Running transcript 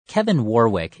Kevin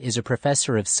Warwick is a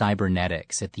professor of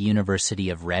cybernetics at the University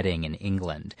of Reading in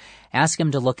England. Ask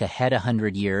him to look ahead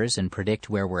 100 years and predict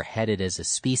where we're headed as a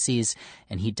species,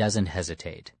 and he doesn't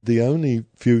hesitate. The only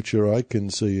future I can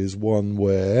see is one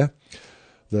where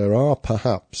there are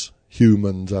perhaps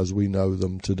humans as we know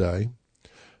them today,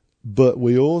 but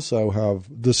we also have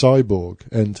the cyborg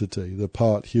entity, the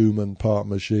part human, part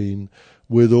machine,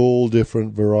 with all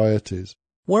different varieties.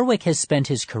 Warwick has spent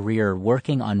his career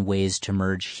working on ways to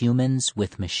merge humans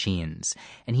with machines,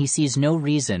 and he sees no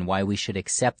reason why we should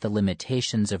accept the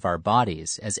limitations of our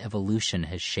bodies as evolution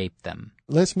has shaped them.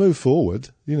 Let's move forward.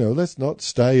 Let's not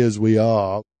stay as we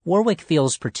are. Warwick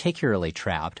feels particularly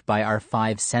trapped by our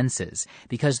five senses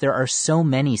because there are so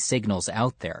many signals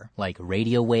out there, like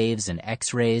radio waves and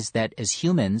X-rays, that as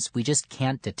humans we just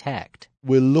can't detect.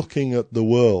 We're looking at the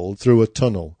world through a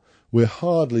tunnel. We're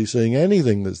hardly seeing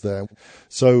anything that's there.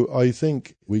 So I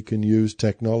think we can use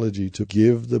technology to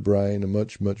give the brain a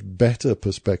much, much better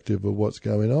perspective of what's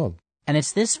going on. And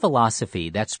it's this philosophy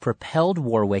that's propelled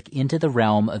Warwick into the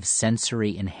realm of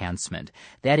sensory enhancement,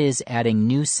 that is, adding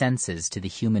new senses to the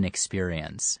human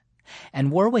experience.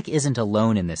 And Warwick isn't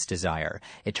alone in this desire.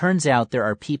 It turns out there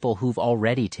are people who've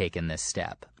already taken this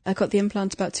step. I got the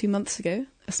implant about 2 months ago.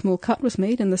 A small cut was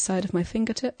made in the side of my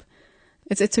fingertip.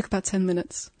 It took about 10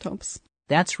 minutes, tops.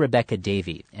 That's Rebecca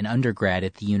Davey, an undergrad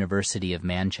at the University of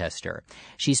Manchester.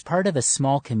 She's part of a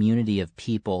small community of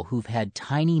people who've had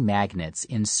tiny magnets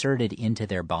inserted into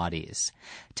their bodies.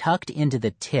 Tucked into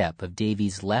the tip of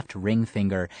Davey's left ring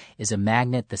finger is a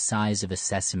magnet the size of a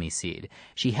sesame seed.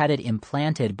 She had it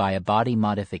implanted by a body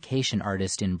modification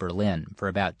artist in Berlin for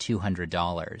about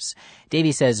 $200.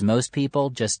 Davey says most people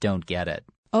just don't get it.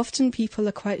 Often people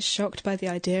are quite shocked by the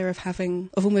idea of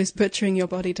almost butchering your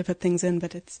body to put things in,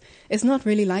 but it's not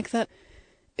really like that.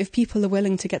 If people are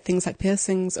willing to get things like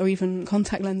piercings or even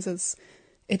contact lenses,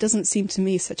 it doesn't seem to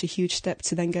me such a huge step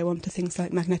to then go on to things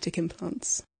like magnetic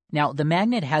implants. Now, the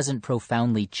magnet hasn't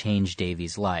profoundly changed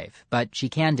Davey's life, but she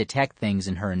can detect things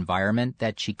in her environment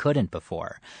that she couldn't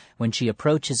before. When she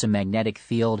approaches a magnetic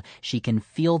field, she can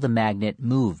feel the magnet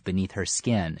move beneath her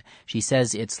skin. She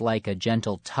says it's like a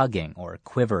gentle tugging or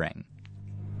quivering.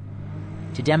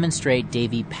 To demonstrate,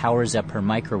 Davey powers up her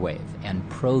microwave and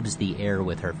probes the air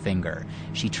with her finger.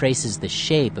 She traces the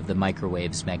shape of the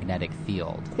microwave's magnetic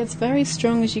field. It gets very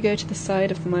strong as you go to the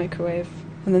side of the microwave,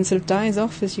 and then sort of dies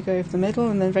off as you go over the middle,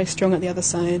 and then very strong at the other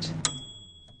side.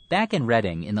 Back in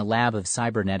Reading, in the lab of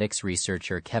cybernetics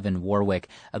researcher Kevin Warwick,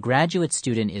 a graduate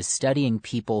student is studying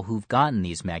people who've gotten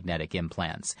these magnetic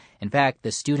implants. In fact,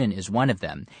 the student is one of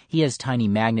them. He has tiny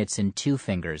magnets in 2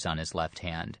 fingers on his left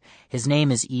hand. His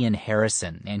name is Ian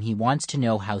Harrison, and he wants to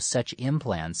know how such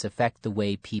implants affect the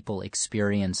way people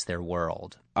experience their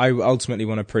world. I ultimately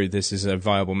want to prove this is a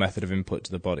viable method of input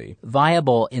to the body.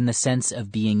 Viable in the sense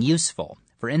of being useful.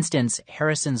 For instance,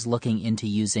 Harrison's looking into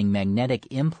using magnetic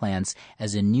implants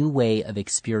as a new way of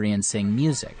experiencing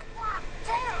music. 1,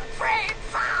 2, 3,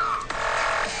 4.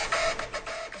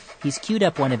 He's queued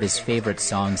up one of his favorite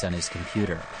songs on his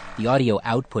computer. The audio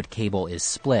output cable is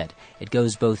split. It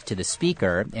goes both to the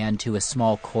speaker and to a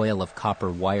small coil of copper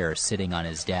wire sitting on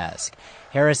his desk.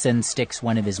 Harrison sticks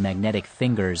one of his magnetic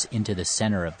fingers into the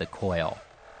center of the coil.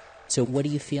 So what are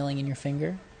you feeling in your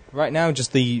finger? Right now,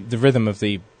 just the rhythm of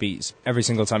the beats. Every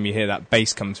single time you hear that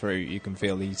bass come through, you can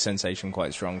feel the sensation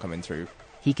quite strong coming through.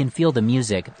 He can feel the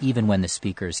music even when the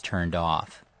speaker's turned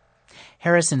off.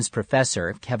 Harrison's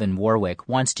professor, Kevin Warwick,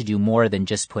 wants to do more than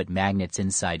just put magnets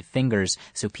inside fingers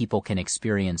so people can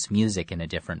experience music in a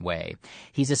different way.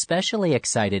 He's especially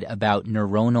excited about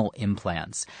neuronal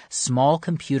implants, small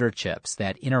computer chips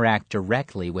that interact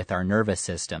directly with our nervous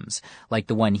systems, like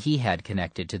the one he had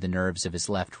connected to the nerves of his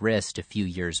left wrist a few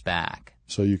years back.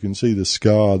 So you can see the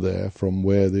scar there from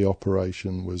where the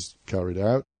operation was carried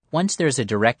out. Once there's a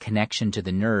direct connection to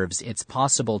the nerves, it's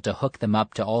possible to hook them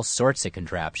up to all sorts of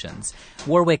contraptions.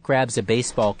 Warwick grabs a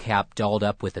baseball cap dolled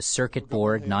up with a circuit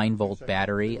board, 9-volt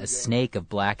battery, a snake of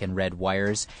black and red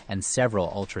wires, and several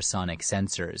ultrasonic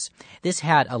sensors. This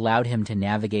hat allowed him to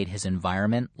navigate his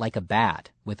environment like a bat,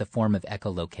 with a form of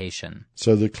echolocation.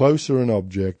 So the closer an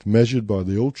object, measured by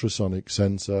the ultrasonic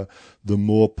sensor, the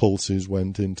more pulses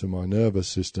went into my nervous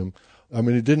system. I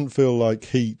mean, it didn't feel like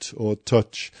heat or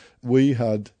touch. We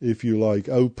had, if you like,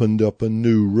 opened up a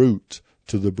new route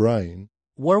to the brain.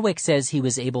 Warwick says he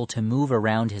was able to move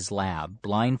around his lab,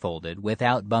 blindfolded,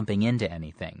 without bumping into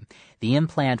anything. The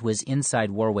implant was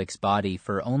inside Warwick's body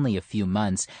for only a few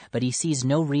months, but he sees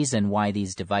no reason why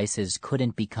these devices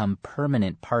couldn't become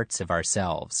permanent parts of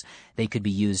ourselves. They could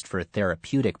be used for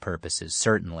therapeutic purposes,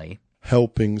 certainly.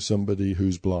 Helping somebody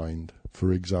who's blind.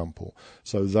 for example,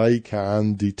 so they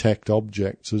can detect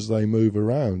objects as they move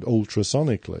around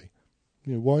ultrasonically.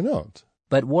 Why not?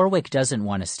 But Warwick doesn't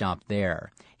want to stop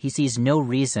there. He sees no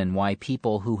reason why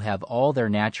people who have all their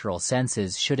natural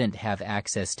senses shouldn't have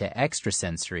access to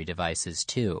extrasensory devices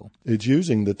too. It's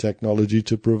using the technology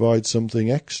to provide something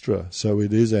extra, so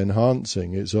it is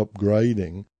enhancing, it's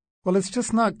upgrading. Well, it's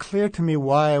just not clear to me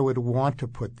why I would want to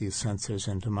put these sensors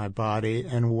into my body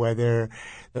and whether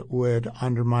it would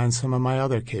undermine some of my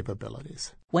other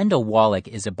capabilities. Wendell Wallach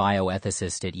is a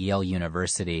bioethicist at Yale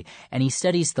University, and he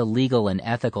studies the legal and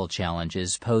ethical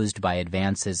challenges posed by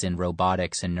advances in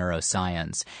robotics and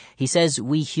neuroscience. He says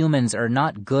we humans are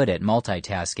not good at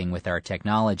multitasking with our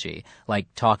technology, like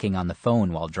talking on the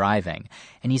phone while driving,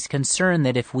 and he's concerned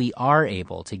that if we are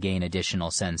able to gain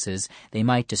additional senses, they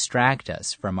might distract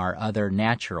us from our other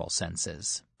natural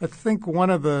senses. I think one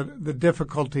of the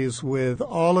difficulties with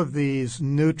all of these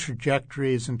new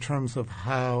trajectories in terms of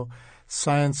how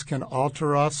science can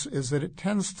alter us is that it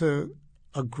tends to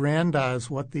aggrandize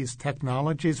what these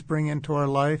technologies bring into our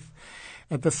life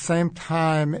at the same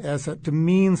time as it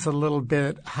demeans a little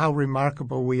bit how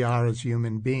remarkable we are as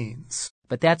human beings.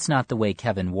 But that's not the way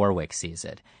Kevin Warwick sees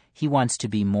it. He wants to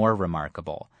be more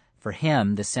remarkable. For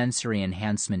him, the sensory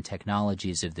enhancement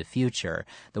technologies of the future,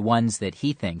 the ones that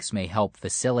he thinks may help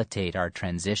facilitate our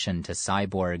transition to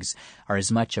cyborgs, are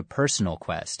as much a personal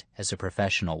quest as a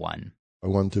professional one. I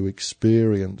want to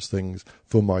experience things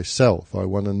for myself. I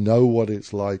want to know what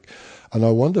it's like. And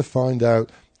I want to find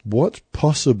out what's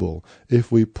possible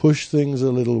if we push things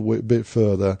a little bit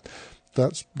further.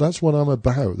 That's what I'm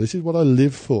about. This is what I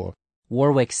live for.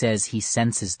 Warwick says he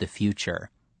senses the future,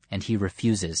 and he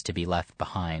refuses to be left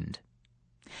behind.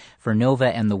 For Nova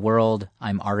and the World,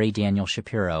 I'm Ari Daniel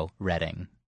Shapiro, Reading.